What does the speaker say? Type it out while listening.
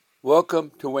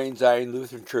Welcome to Wayne Zion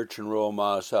Lutheran Church in Rural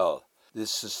Monticello.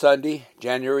 This is Sunday,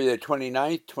 January the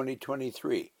 29th,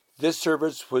 2023. This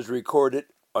service was recorded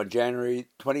on January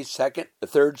 22nd, the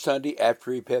third Sunday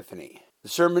after Epiphany. The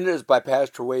sermon is by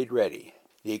Pastor Wade Reddy.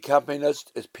 The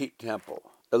accompanist is Pete Temple.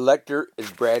 The lector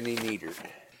is Brandy Needard.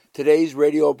 Today's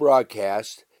radio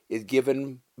broadcast is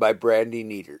given by Brandy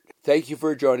Needard. Thank you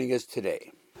for joining us today.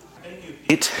 Thank you,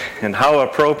 Pete. And how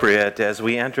appropriate as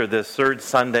we enter this third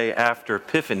Sunday after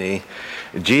Epiphany,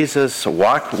 Jesus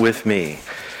walked with me.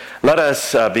 Let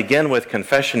us begin with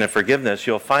confession and forgiveness.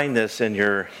 You'll find this in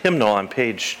your hymnal on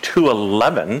page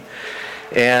 211.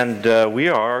 And we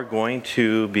are going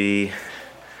to be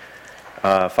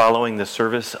following the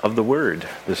service of the Word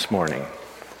this morning.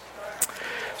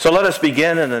 So let us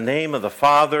begin in the name of the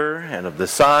Father, and of the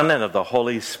Son, and of the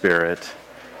Holy Spirit.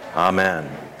 Amen.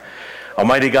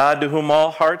 Almighty God, to whom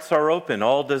all hearts are open,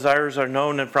 all desires are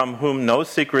known, and from whom no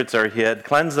secrets are hid,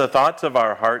 cleanse the thoughts of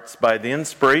our hearts by the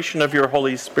inspiration of your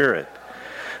Holy Spirit,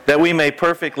 that we may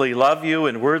perfectly love you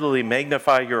and worthily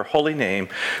magnify your holy name,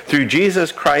 through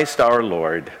Jesus Christ our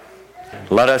Lord.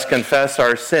 Let us confess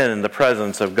our sin in the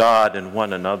presence of God and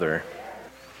one another.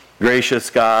 Gracious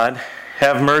God,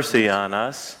 have mercy on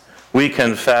us. We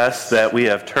confess that we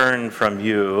have turned from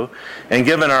you and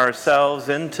given ourselves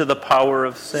into the power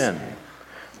of sin.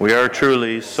 We are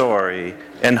truly sorry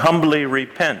and humbly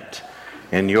repent.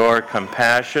 In your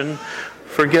compassion,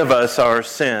 forgive us our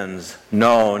sins,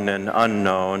 known and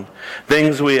unknown,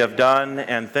 things we have done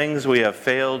and things we have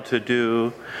failed to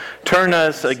do. Turn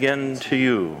us again to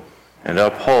you and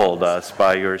uphold us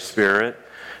by your Spirit,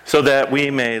 so that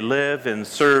we may live and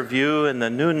serve you in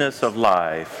the newness of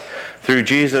life. Through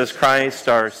Jesus Christ,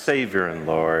 our Savior and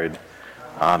Lord.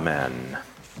 Amen.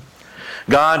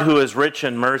 God, who is rich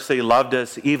in mercy, loved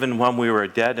us even when we were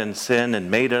dead in sin and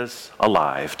made us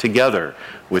alive together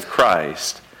with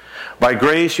Christ. By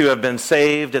grace you have been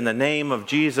saved. In the name of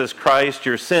Jesus Christ,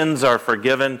 your sins are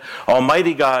forgiven.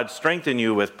 Almighty God, strengthen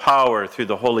you with power through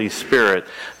the Holy Spirit,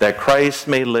 that Christ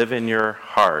may live in your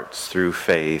hearts through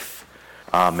faith.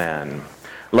 Amen.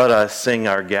 Let us sing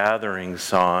our gathering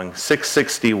song,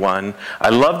 661. I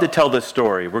love to tell the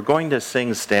story. We're going to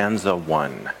sing stanza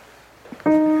 1.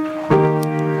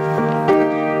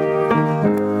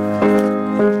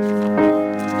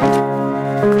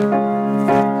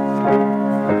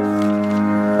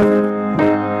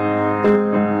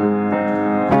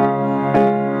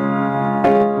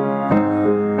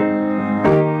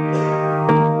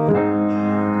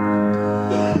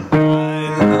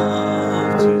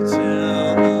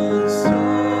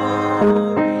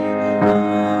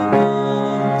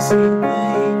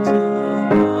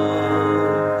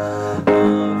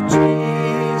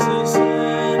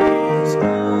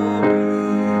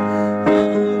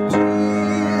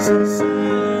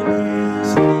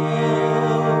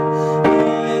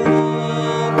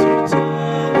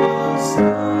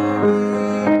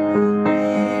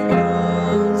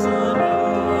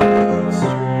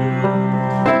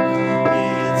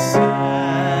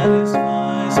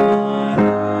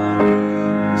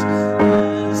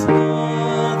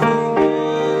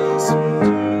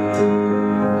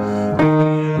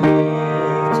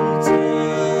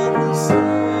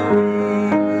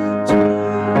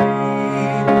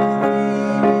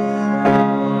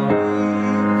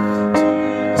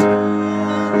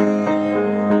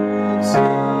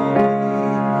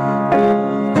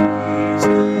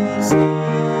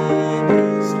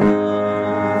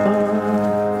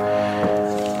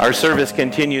 Our service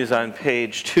continues on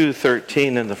page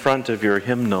 213 in the front of your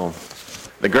hymnal.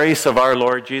 The grace of our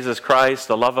Lord Jesus Christ,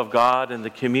 the love of God, and the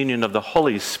communion of the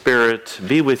Holy Spirit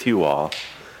be with you all.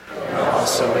 And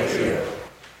also with you.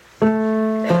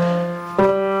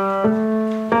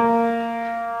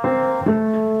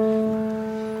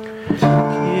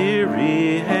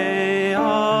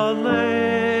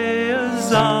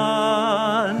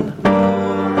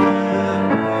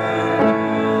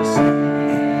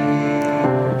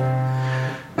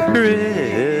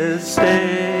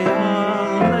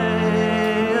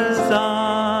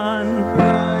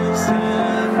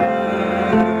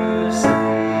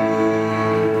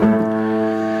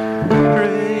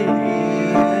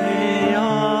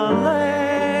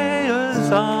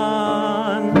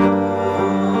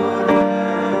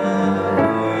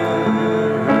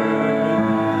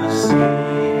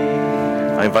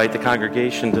 I invite the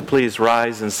congregation to please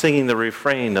rise in singing the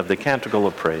refrain of the Canticle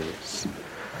of Praise.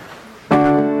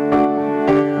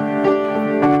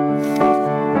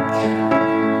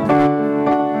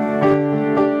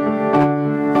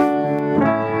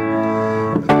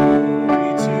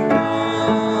 Glory to God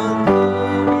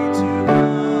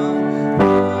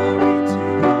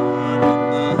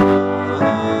in the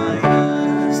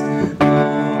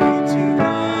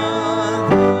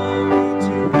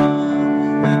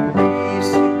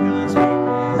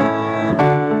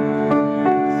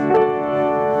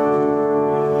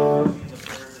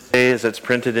today as it's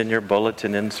printed in your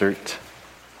bulletin insert.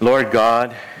 Lord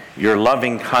God, your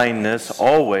loving kindness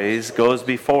always goes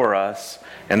before us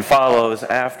and follows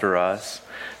after us,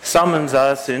 summons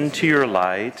us into your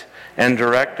light, and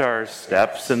direct our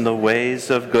steps in the ways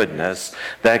of goodness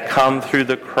that come through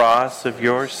the cross of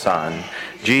your Son,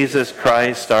 Jesus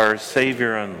Christ, our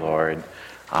Savior and Lord.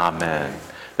 Amen.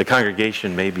 The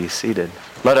congregation may be seated.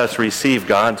 Let us receive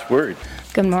God's word.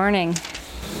 Good morning.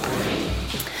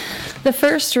 The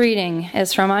first reading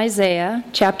is from Isaiah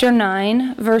chapter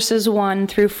 9, verses 1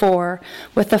 through 4,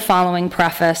 with the following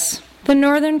preface. The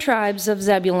northern tribes of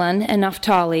Zebulun and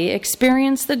Naphtali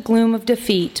experience the gloom of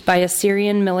defeat by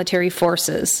Assyrian military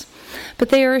forces, but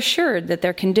they are assured that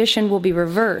their condition will be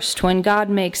reversed when God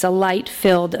makes a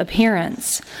light-filled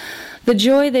appearance. The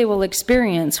joy they will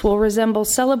experience will resemble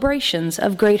celebrations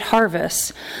of great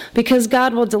harvests, because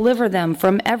God will deliver them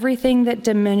from everything that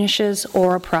diminishes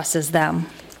or oppresses them.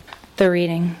 The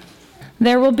reading.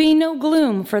 There will be no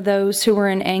gloom for those who were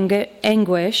in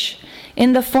anguish.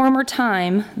 In the former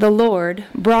time, the Lord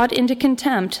brought into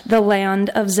contempt the land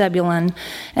of Zebulun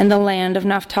and the land of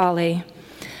Naphtali.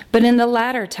 But in the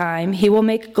latter time, he will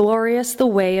make glorious the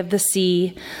way of the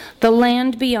sea, the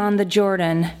land beyond the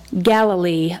Jordan,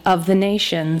 Galilee of the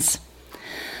nations.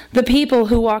 The people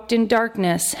who walked in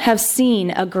darkness have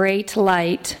seen a great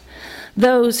light.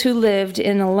 Those who lived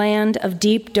in a land of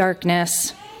deep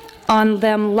darkness, on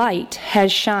them light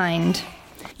has shined.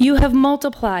 You have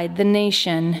multiplied the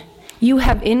nation. You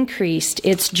have increased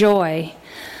its joy.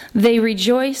 They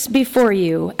rejoice before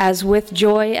you as with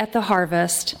joy at the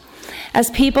harvest,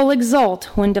 as people exult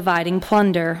when dividing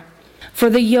plunder. For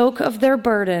the yoke of their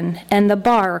burden and the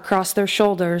bar across their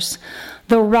shoulders,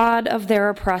 the rod of their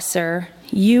oppressor,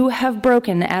 you have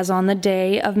broken as on the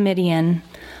day of Midian.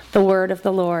 The word of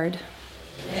the Lord.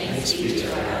 Thanks be to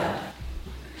God.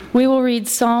 We will read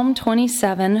Psalm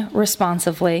 27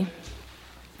 responsively.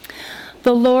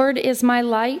 The Lord is my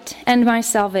light and my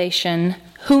salvation.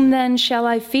 Whom then shall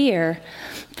I fear?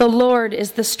 The Lord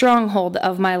is the stronghold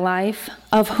of my life.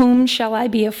 Of whom shall I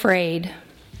be afraid?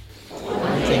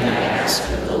 One thing I ask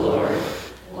of the Lord,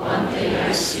 one thing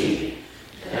I seek,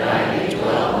 that I may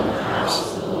dwell in the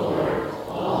house of the Lord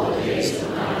all the days of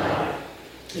my life,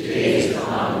 to gaze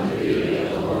upon the beauty of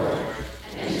the Lord,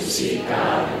 and to seek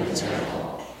God in the temple.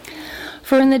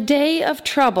 For in the day of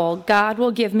trouble God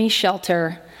will give me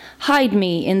shelter. Hide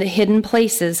me in the hidden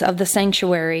places of the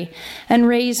sanctuary, and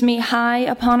raise me high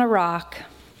upon a rock.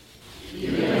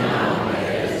 Even now my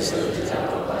head is lifted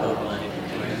up above my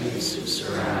companions who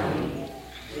surround me.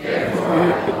 Therefore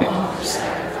I will offer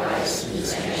sacrifice in the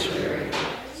sanctuary,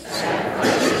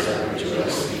 sacrifices of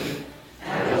rejoicing.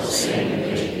 I will sing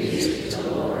and make music to the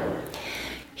Lord.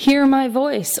 Hear my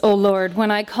voice, O Lord,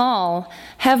 when I call.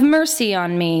 Have mercy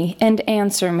on me and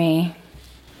answer me.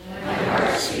 My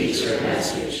heart speaks your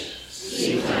message.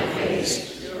 Seek my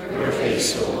face, your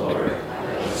face, O Lord,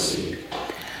 I will seek.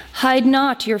 Hide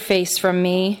not your face from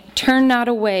me. Turn not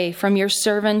away from your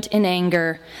servant in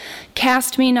anger.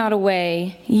 Cast me not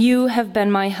away. You have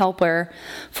been my helper.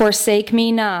 Forsake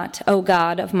me not, O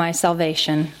God of my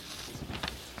salvation.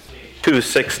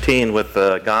 2:16 with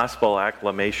the gospel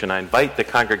acclamation. I invite the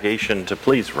congregation to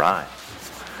please rise.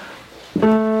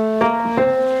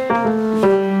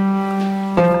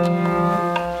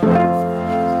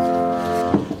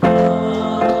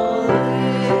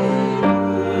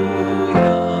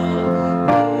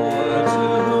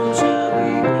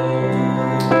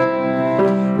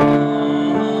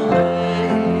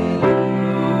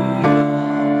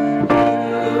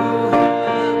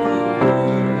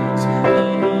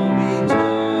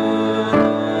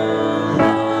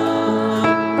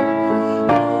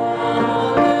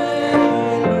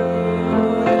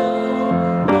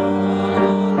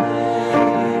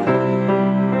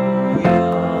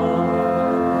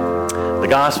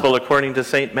 Gospel according to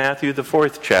St. Matthew, the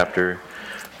 4th chapter.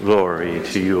 Glory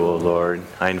to you, O Lord.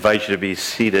 I invite you to be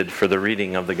seated for the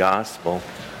reading of the Gospel.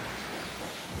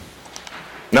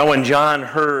 Now when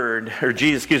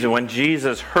when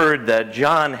Jesus heard that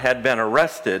John had been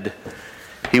arrested,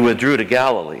 he withdrew to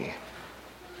Galilee.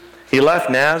 He left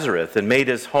Nazareth and made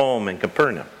his home in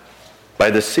Capernaum by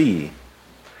the sea,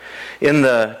 in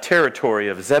the territory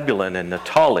of Zebulun and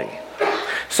Naphtali,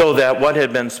 so that what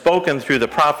had been spoken through the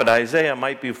prophet Isaiah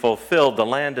might be fulfilled, the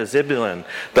land of Zebulun,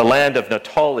 the land of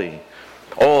Naphtali,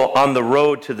 all on the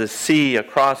road to the sea,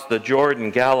 across the Jordan,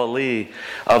 Galilee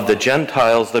of the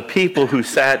Gentiles. The people who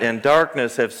sat in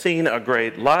darkness have seen a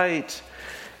great light,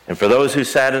 and for those who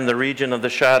sat in the region of the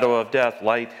shadow of death,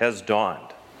 light has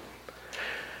dawned.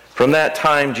 From that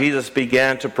time, Jesus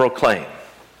began to proclaim,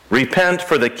 "Repent,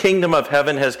 for the kingdom of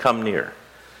heaven has come near."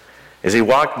 As he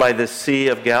walked by the Sea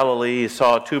of Galilee, he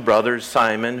saw two brothers,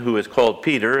 Simon, who is called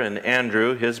Peter, and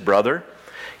Andrew, his brother,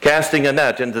 casting a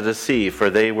net into the sea, for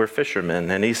they were fishermen.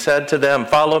 And he said to them,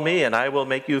 "Follow me, and I will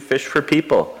make you fish for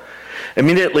people."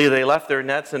 Immediately they left their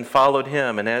nets and followed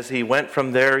him. And as he went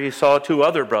from there, he saw two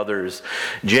other brothers,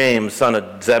 James, son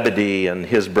of Zebedee, and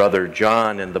his brother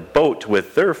John, in the boat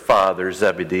with their father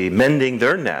Zebedee, mending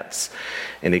their nets.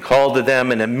 And he called to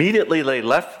them, and immediately they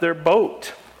left their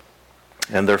boat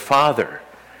and their father,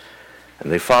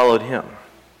 and they followed him.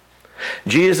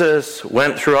 Jesus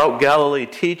went throughout Galilee,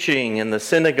 teaching in the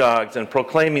synagogues and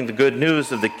proclaiming the good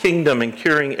news of the kingdom and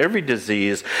curing every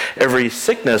disease, every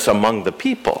sickness among the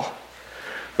people.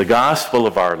 The gospel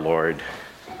of our Lord.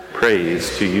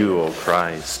 Praise to you, O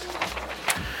Christ.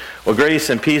 Well, grace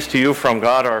and peace to you from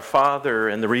God our Father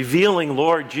and the revealing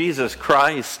Lord Jesus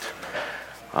Christ.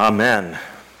 Amen.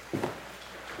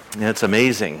 It's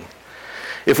amazing.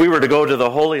 If we were to go to the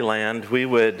Holy Land, we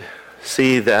would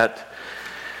see that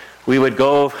we would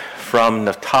go from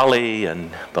Naphtali and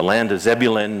the land of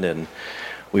Zebulun, and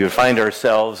we would find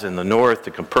ourselves in the north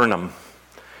to Capernaum,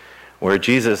 where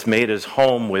Jesus made his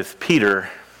home with Peter,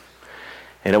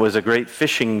 and it was a great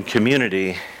fishing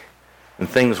community, and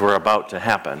things were about to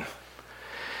happen.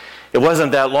 It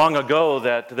wasn't that long ago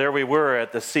that there we were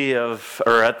at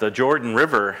the Jordan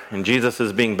River, and Jesus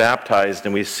is being baptized,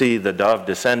 and we see the dove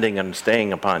descending and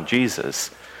staying upon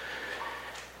Jesus.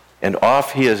 And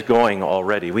off he is going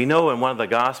already. We know in one of the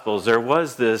Gospels there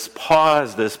was this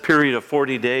pause, this period of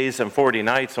 40 days and 40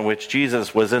 nights in which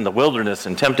Jesus was in the wilderness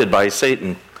and tempted by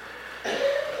Satan.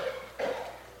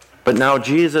 But now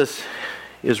Jesus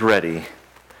is ready.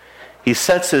 He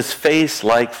sets his face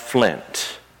like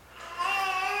flint.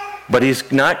 But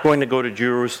he's not going to go to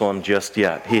Jerusalem just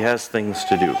yet. He has things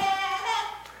to do.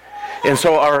 And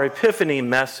so our Epiphany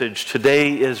message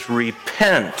today is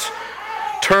repent.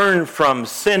 Turn from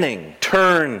sinning.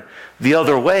 Turn the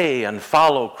other way and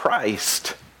follow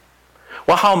Christ.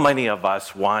 Well, how many of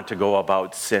us want to go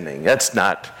about sinning? That's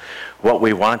not what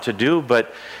we want to do,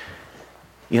 but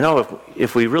you know,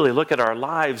 if we really look at our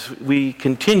lives, we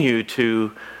continue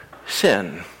to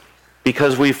sin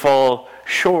because we fall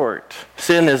short.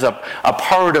 Sin is a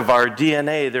part of our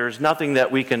DNA. There's nothing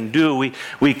that we can do.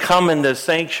 We come in the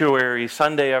sanctuary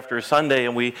Sunday after Sunday,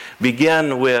 and we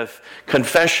begin with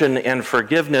confession and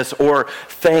forgiveness or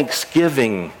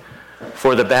thanksgiving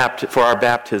for our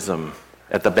baptism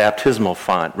at the baptismal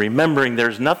font, remembering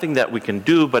there's nothing that we can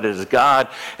do but it is God,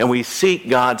 and we seek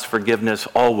God's forgiveness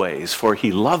always, for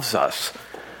he loves us.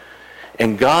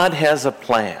 And God has a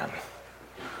plan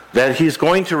that he's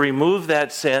going to remove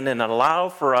that sin and allow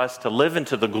for us to live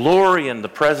into the glory and the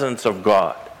presence of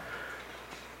God.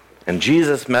 And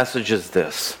Jesus' message is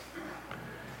this: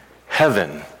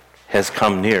 heaven has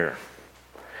come near.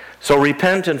 So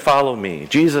repent and follow me.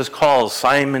 Jesus calls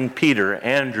Simon, Peter,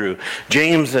 Andrew,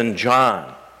 James, and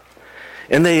John.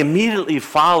 And they immediately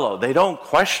follow. They don't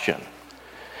question.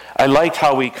 I liked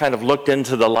how we kind of looked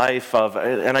into the life of,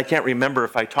 and I can't remember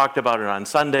if I talked about it on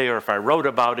Sunday or if I wrote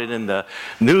about it in the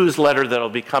newsletter that'll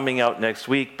be coming out next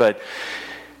week, but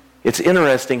it's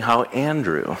interesting how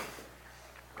Andrew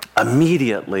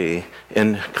immediately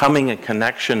in coming in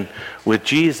connection with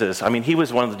Jesus, I mean, he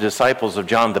was one of the disciples of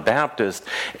John the Baptist,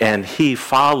 and he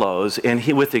follows, and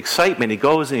he, with excitement, he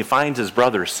goes and he finds his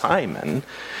brother Simon,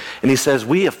 and he says,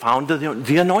 "We have found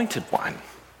the anointed one.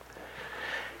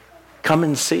 Come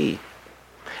and see."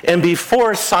 And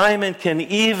before Simon can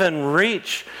even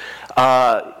reach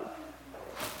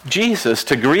Jesus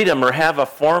to greet him or have a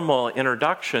formal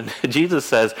introduction, Jesus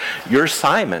says, "You're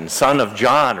Simon, son of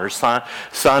John," or son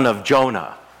of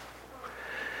Jonah.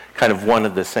 Kind of one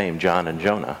of the same, John and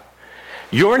Jonah.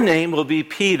 "Your name will be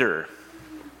Peter."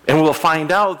 And we'll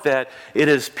find out that it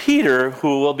is Peter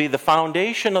who will be the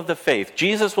foundation of the faith.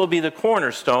 Jesus will be the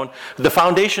cornerstone, the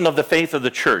foundation of the faith of the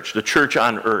church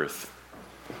on earth.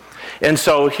 And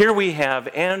so here we have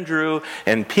Andrew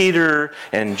and Peter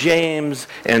and James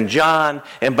and John.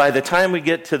 And by the time we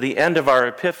get to the end of our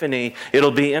Epiphany,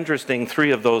 it'll be interesting. 3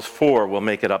 of those 4 will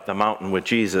make it up the mountain with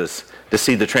Jesus to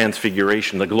see the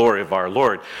transfiguration, the glory of our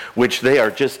Lord, which they are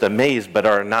just amazed but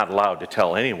are not allowed to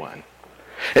tell anyone.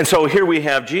 And so here we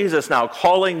have Jesus now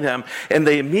calling them, and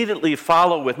they immediately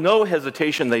follow with no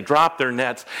hesitation. They drop their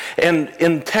nets. And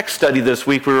in text study this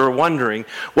week, we were wondering,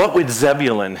 what would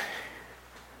Zebedee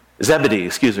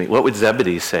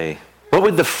say? What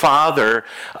would the father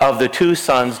of the 2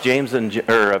 sons, James and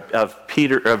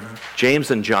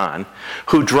John,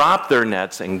 who dropped their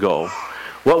nets and go,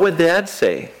 what would Dad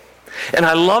say? And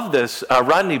I love this.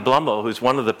 Rodney Blumbo, who's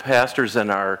one of the pastors in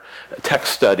our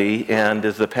text study and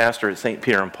is the pastor at St.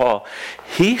 Peter and Paul,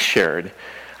 he shared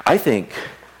I think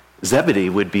Zebedee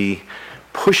would be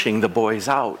pushing the boys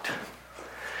out.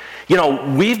 You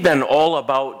know, we've been all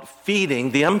about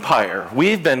feeding the empire.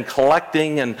 We've been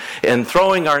collecting and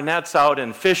throwing our nets out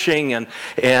and fishing, and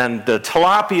the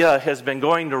tilapia has been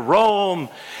going to Rome.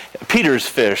 Peter's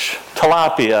fish,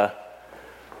 tilapia.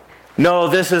 No,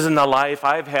 this isn't a life.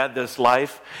 I've had this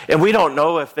life. And we don't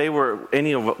know if they were,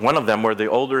 one of them were the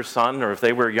older son or if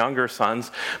they were younger sons,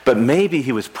 but maybe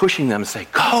he was pushing them to say,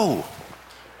 go.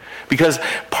 Because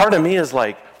part of me is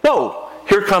like, whoa,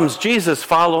 here comes Jesus,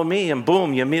 follow me, and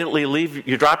boom, you immediately leave,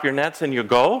 you drop your nets and you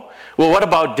go? Well, what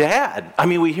about Dad? I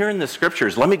mean, we hear in the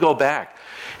scriptures, let me go back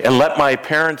and let my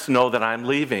parents know that I'm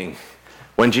leaving.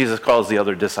 When Jesus calls the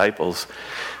other disciples,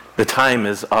 the time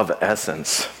is of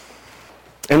essence.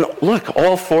 And look,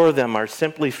 all four of them are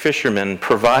simply fishermen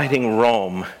providing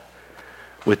Rome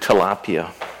with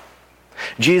tilapia.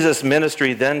 Jesus'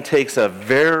 ministry then takes a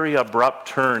very abrupt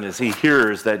turn as he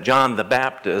hears that John the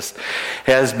Baptist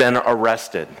has been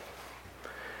arrested.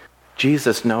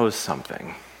 Jesus knows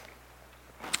something,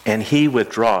 and he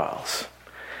withdraws,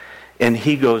 and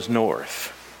he goes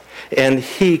north. And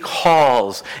he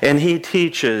calls, and he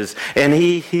teaches, and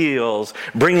he heals,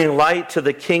 bringing light to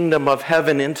the kingdom of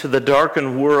heaven into the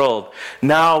darkened world,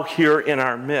 now here in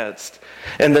our midst.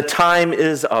 And the time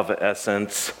is of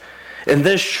essence. In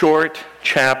this short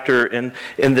chapter, in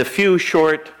the few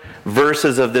short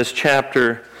verses of this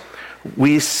chapter,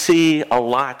 we see a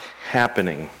lot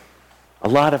happening. A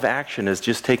lot of action has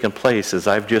just taken place as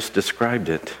I've just described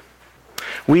it.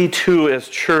 We too, as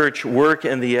church, work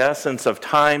in the essence of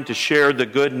time to share the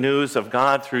good news of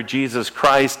God through Jesus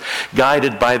Christ,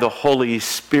 guided by the Holy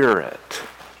Spirit.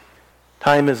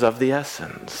 Time is of the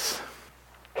essence.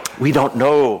 We don't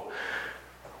know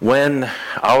when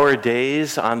our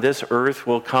days on this earth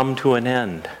will come to an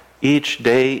end. Each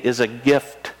day is a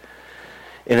gift.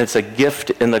 And it's a gift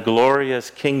in the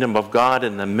glorious kingdom of God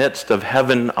in the midst of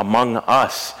heaven among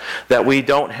us, that we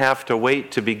don't have to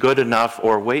wait to be good enough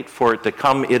or wait for it to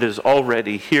come. It is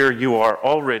already here. You are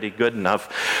already good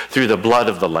enough through the blood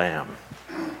of the Lamb.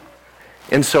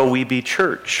 And so we be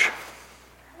church.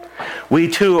 We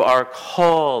too are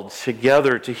called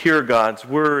together to hear God's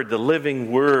word, the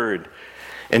living word,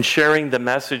 and sharing the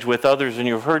message with others. And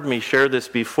you've heard me share this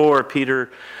before. St.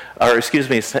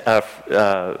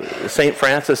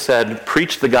 Francis said,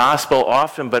 preach the gospel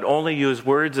often, but only use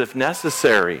words if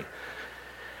necessary.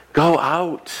 Go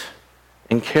out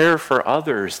and care for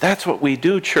others. That's what we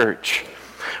do, church.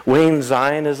 Wayne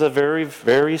Zion is a very,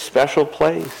 very special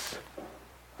place.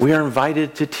 We are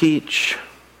invited to teach.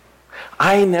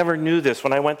 I never knew this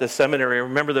when I went to seminary. I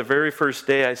remember the very first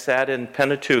day I sat in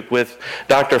Pentateuch with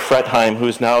Dr. Fretheim,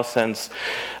 who's now since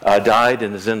died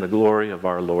and is in the glory of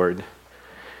our Lord.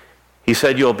 He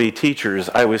said, you'll be teachers.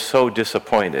 I was so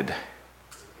disappointed.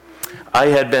 I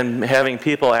had been having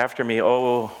people after me,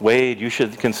 oh, Wade, you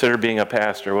should consider being a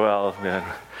pastor. Well,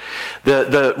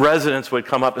 the residents would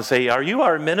come up and say, are you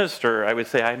our minister? I would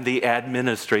say, I'm the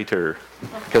administrator,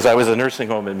 because I was a nursing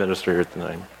home administrator at the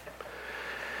time.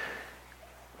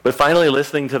 But finally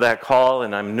listening to that call,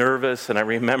 and I'm nervous, and I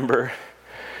remember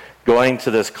going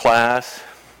to this class,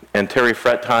 and Terry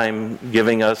Fretheim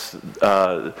giving us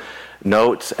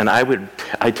notes, and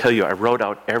I tell you, I wrote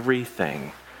out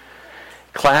everything.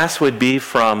 Class would be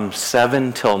from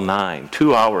 7 till 9,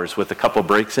 2 hours with a couple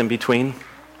breaks in between.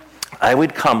 I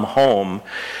would come home,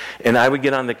 and I would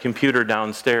get on the computer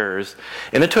downstairs,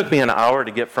 and it took me an hour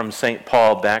to get from St.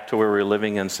 Paul back to where we were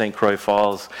living in St. Croix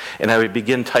Falls, and I would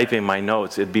begin typing my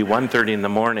notes. It'd be 1:30 in the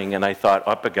morning, and I thought,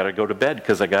 I got to go to bed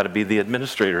because I got to be the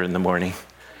administrator in the morning.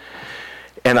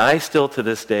 And I still to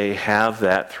this day have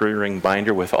that 3-ring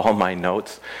binder with all my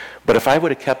notes, but if I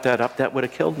would have kept that up, that would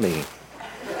have killed me.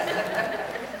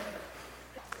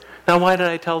 Now, why did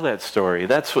I tell that story?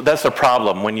 That's a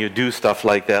problem when you do stuff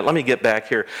like that. Let me get back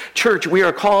here. Church, we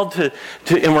are called to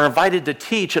and we're invited to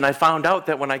teach, and I found out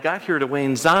that when I got here to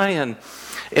Wayne Zion,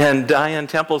 and Diane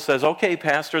Temple says, okay,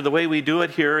 Pastor, the way we do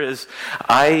it here is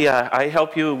I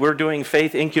help you. We're doing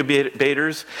faith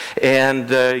incubators, and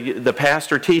the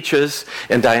pastor teaches,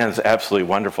 and Diane's absolutely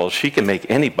wonderful. She can make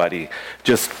anybody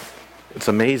just, it's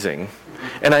amazing.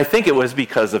 And I think it was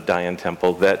because of Diane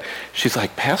Temple that she's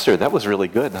like, Pastor, that was really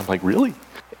good. And I'm like, really?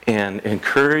 And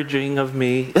encouraging of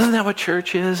me. Isn't that what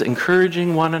church is?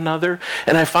 Encouraging one another.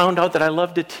 And I found out that I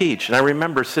love to teach. And I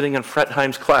remember sitting in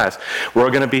Fretheim's class, we're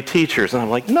going to be teachers. And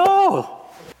I'm like, no!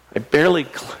 I barely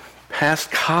passed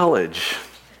college.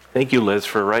 Thank you, Liz,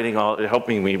 for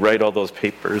helping me write all those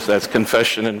papers. That's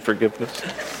confession and forgiveness.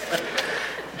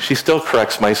 She still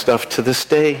corrects my stuff to this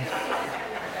day.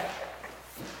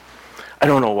 I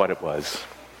don't know what it was.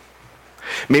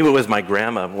 Maybe it was my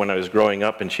grandma when I was growing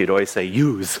up, and she'd always say,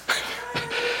 use.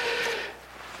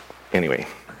 Anyway,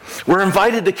 we're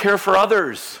invited to care for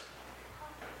others.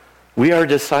 We are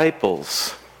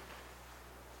disciples.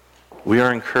 We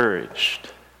are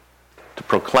encouraged to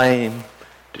proclaim,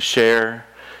 to share,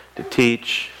 to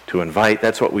teach, to invite.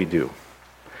 That's what we do.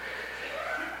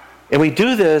 And we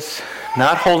do this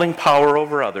not holding power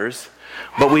over others,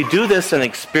 but we do this in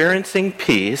experiencing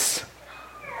peace,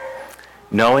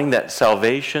 knowing that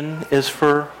salvation is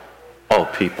for all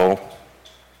people.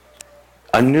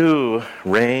 A new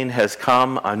reign has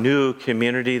come, a new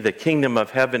community. The kingdom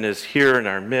of heaven is here in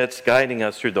our midst, guiding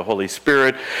us through the Holy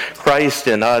Spirit. Christ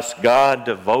in us, God,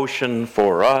 devotion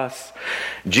for us.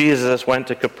 Jesus went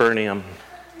to Capernaum,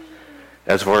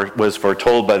 as was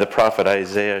foretold by the prophet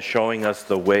Isaiah, showing us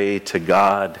the way to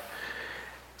God.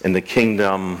 And the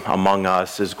kingdom among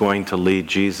us is going to lead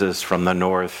Jesus from the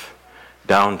north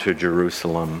down to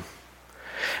Jerusalem.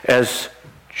 As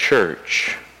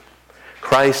church,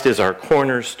 Christ is our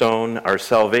cornerstone. Our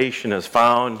salvation is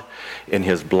found in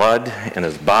his blood and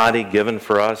his body given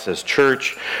for us. As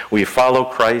church, we follow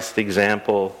Christ's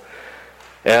example,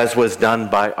 as was done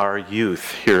by our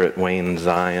youth here at Wayne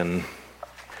Zion.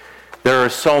 There are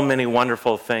so many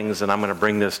wonderful things, and I'm going to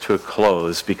bring this to a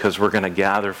close because we're going to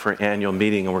gather for annual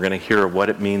meeting and we're going to hear what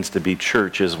it means to be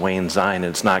church as Wayne Zion.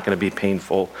 It's not going to be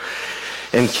painful.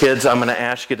 And kids, I'm going to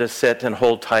ask you to sit and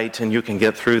hold tight, and you can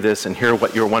get through this and hear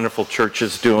what your wonderful church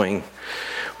is doing.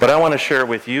 But I want to share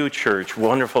with you, church,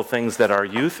 wonderful things that our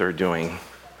youth are doing.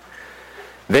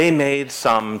 They made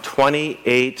some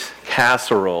 28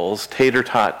 casseroles, tater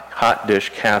tot hot dish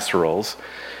casseroles.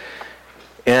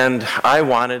 And I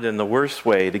wanted, in the worst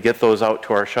way, to get those out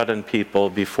to our shut-in people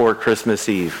before Christmas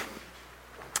Eve,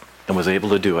 and was able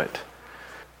to do it.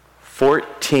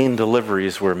 14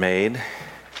 deliveries were made.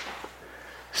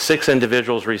 6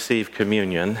 individuals received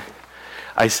communion.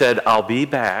 I said, I'll be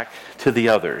back to the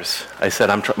others. I said,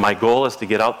 my goal is to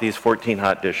get out these 14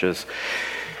 hot dishes.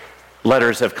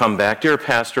 Letters have come back. Dear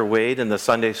Pastor Wade and the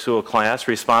Sunday school class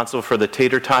responsible for the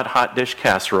tater tot hot dish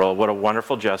casserole, what a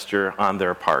wonderful gesture on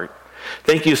their part.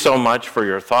 Thank you so much for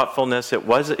your thoughtfulness.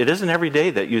 It isn't every day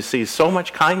that you see so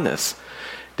much kindness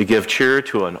to give cheer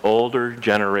to an older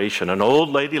generation, an old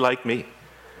lady like me.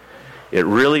 It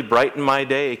really brightened my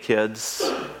day, kids.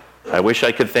 I wish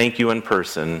I could thank you in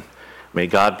person. May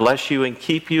God bless you and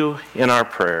keep you in our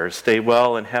prayers. Stay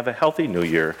well and have a healthy new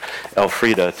year.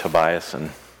 Elfrida Tobiasen.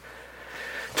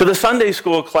 To the Sunday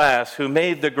school class who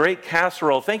made the great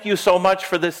casserole, thank you so much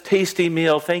for this tasty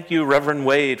meal. Thank you, Reverend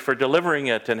Wade, for delivering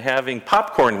it and having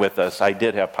popcorn with us. I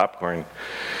did have popcorn.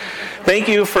 Thank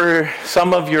you for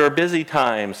some of your busy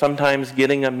time. Sometimes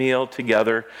getting a meal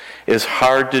together is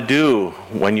hard to do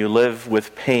when you live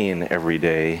with pain every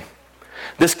day.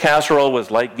 This casserole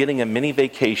was like getting a mini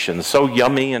vacation, so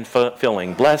yummy and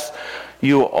filling. Bless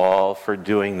you all for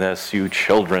doing this, you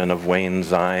children of Wayne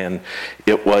Zion.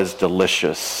 It was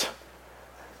delicious.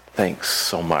 Thanks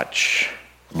so much.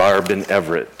 Barb and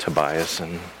Everett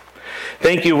Tobiasen.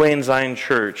 Thank you, Wayne Zion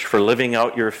Church, for living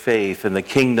out your faith in the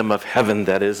kingdom of heaven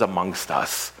that is amongst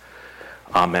us.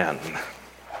 Amen.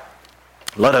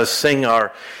 Let us sing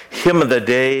our hymn of the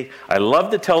day. I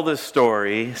love to tell this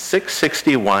story,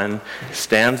 661,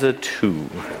 stanza 2.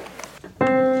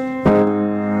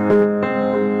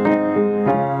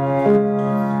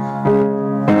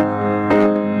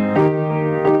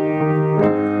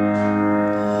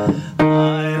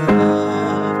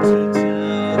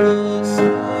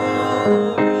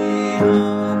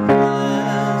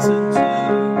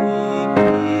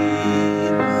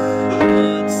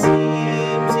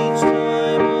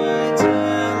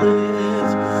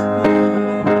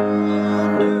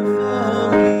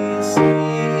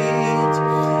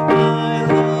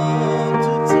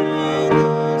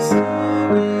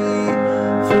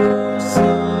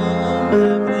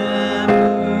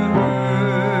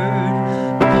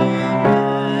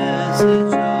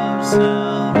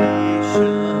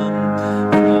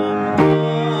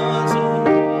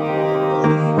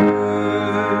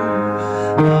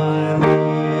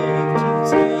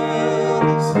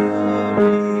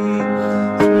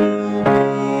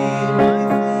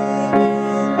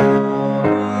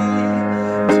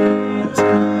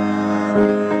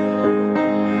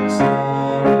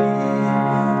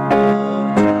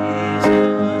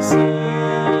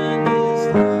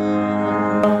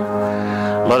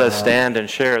 Stand and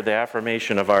share the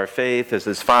affirmation of our faith as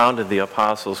is found in the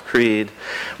Apostles' Creed.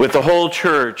 With the whole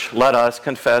church, let us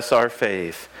confess our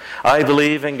faith. I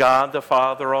believe in God the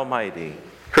Father Almighty,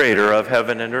 creator of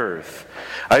heaven and earth.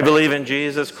 I believe in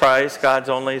Jesus Christ, God's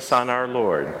only Son, our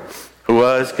Lord, who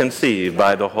was conceived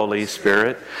by the Holy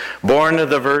Spirit, born of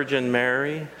the Virgin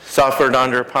Mary, suffered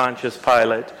under Pontius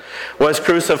Pilate, was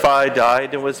crucified,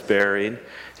 died, and was buried.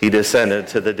 He descended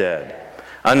to the dead.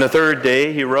 On the third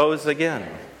day he rose again.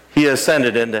 He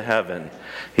ascended into heaven.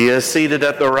 He is seated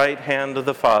at the right hand of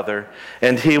the Father,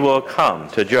 and he will come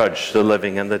to judge the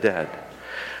living and the dead.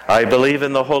 I believe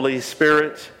in the Holy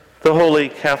Spirit, the Holy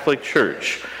Catholic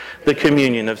Church, the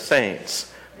communion of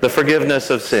saints, the forgiveness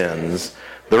of sins,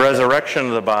 the resurrection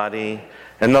of the body,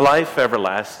 and the life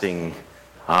everlasting.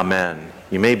 Amen.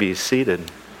 You may be seated.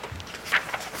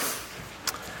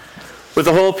 With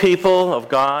the whole people of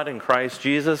God in Christ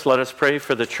Jesus, let us pray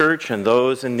for the church and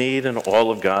those in need and all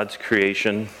of God's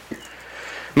creation.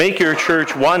 Make your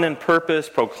church one in purpose,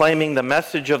 proclaiming the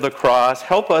message of the cross.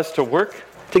 Help us to work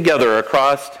together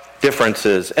across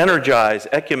differences, energize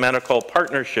ecumenical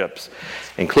partnerships,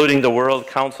 including the World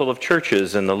Council of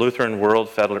Churches and the Lutheran World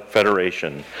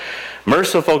Federation.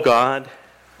 Merciful God,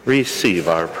 receive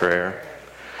our prayer.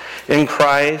 In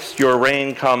Christ, your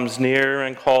reign comes near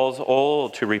and calls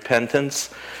all to repentance.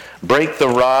 Break the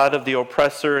rod of the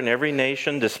oppressor in every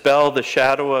nation. Dispel the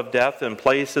shadow of death in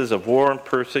places of war and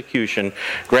persecution.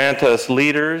 Grant us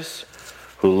leaders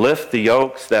who lift the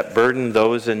yokes that burden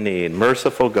those in need.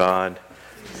 Merciful God,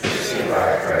 receive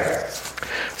our prayer.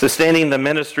 Sustaining the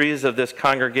ministries of this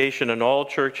congregation and all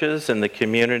churches in the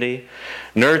community,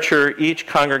 nurture each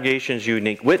congregation's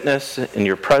unique witness in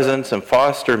your presence and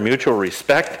foster mutual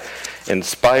respect,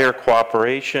 inspire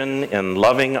cooperation in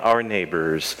loving our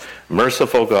neighbors.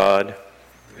 Merciful God,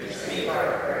 receive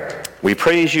our prayer. We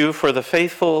praise you for the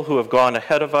faithful who have gone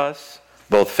ahead of us,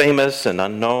 both famous and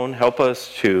unknown. Help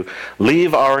us to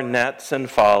leave our nets and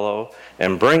follow,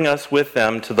 and bring us with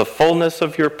them to the fullness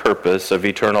of your purpose of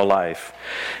eternal life.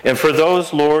 And for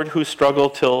those, Lord, who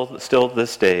struggle still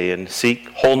this day and seek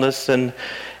wholeness and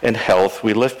health,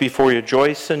 we lift before you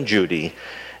Joyce and Judy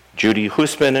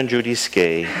Husman and Judy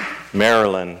Skay,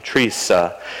 Marilyn,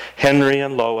 Teresa, Henry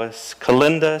and Lois,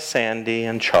 Kalinda, Sandy,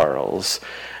 and Charles.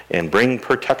 And bring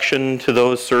protection to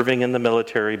those serving in the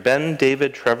military, Ben,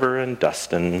 David, Trevor, and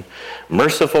Dustin.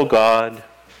 Merciful God,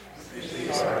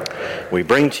 we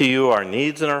bring to you our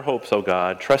needs and our hopes, O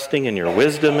God, trusting in your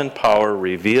wisdom and power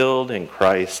revealed in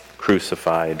Christ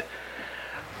crucified.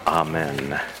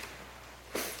 Amen.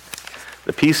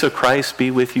 The peace of Christ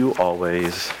be with you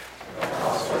always.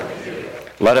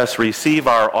 Let us receive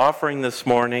our offering this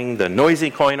morning. The noisy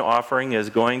coin offering is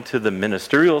going to the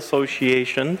Ministerial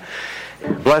Association.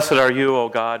 Blessed are you, O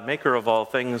God, maker of all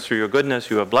things. Through your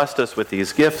goodness you have blessed us with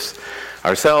these gifts,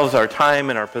 ourselves, our time,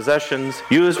 and our possessions.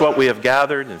 Use what we have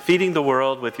gathered in feeding the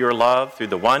world with your love through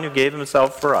the one who gave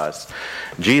himself for us,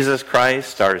 Jesus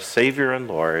Christ, our Savior and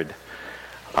Lord.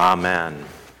 Amen.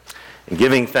 In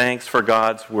giving thanks for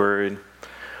God's word,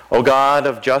 O God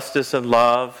of justice and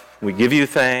love, we give you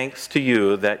thanks to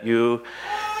you that you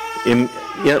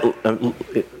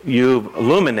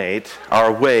illuminate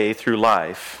our way through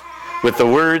life with the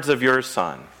words of your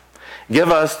Son. Give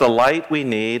us the light we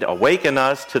need, awaken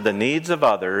us to the needs of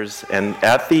others, and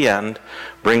at the end,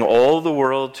 bring all the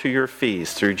world to your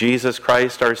feast through Jesus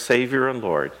Christ, our Savior and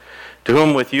Lord, to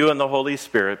whom with you and the Holy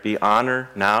Spirit be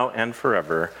honor now and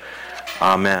forever.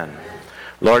 Amen.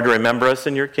 Lord, remember us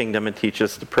in your kingdom and teach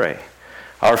us to pray.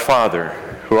 Our Father,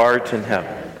 who art in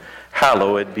heaven,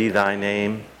 hallowed be thy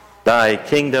name. Thy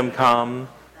kingdom come,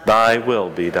 thy will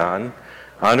be done,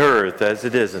 on earth as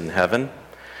it is in heaven.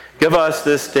 Give us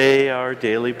this day our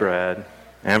daily bread,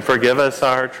 and forgive us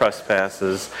our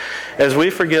trespasses, as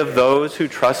we forgive those who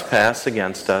trespass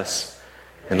against us.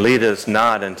 And lead us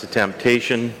not into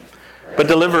temptation, but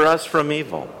deliver us from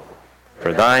evil.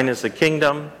 For thine is the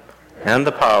kingdom, and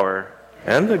the power,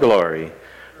 and the glory,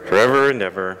 forever and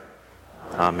ever.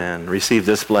 Amen. Receive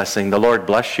this blessing. The Lord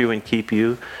bless you and keep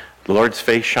you. The Lord's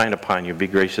face shine upon you, be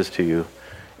gracious to you,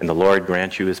 and the Lord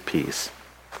grant you his peace.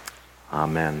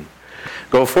 Amen.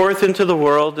 Go forth into the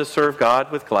world to serve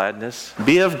God with gladness.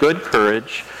 Be of good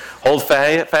courage. Hold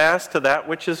fast to that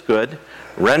which is good.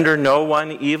 Render no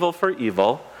one evil for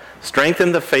evil.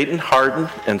 Strengthen the faint-hearted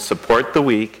and support the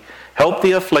weak. Help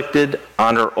the afflicted.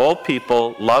 Honor all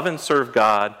people. Love and serve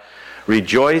God,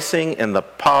 rejoicing in the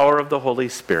power of the Holy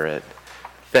Spirit.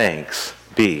 Thanks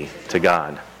be to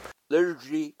God.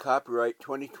 Liturgy, copyright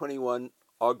 2021,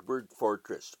 Augsburg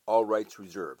Fortress, all rights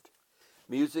reserved.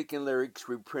 Music and lyrics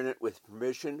reprinted with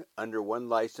permission under one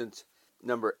license,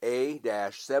 number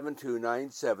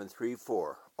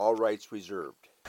A-729734, all rights reserved.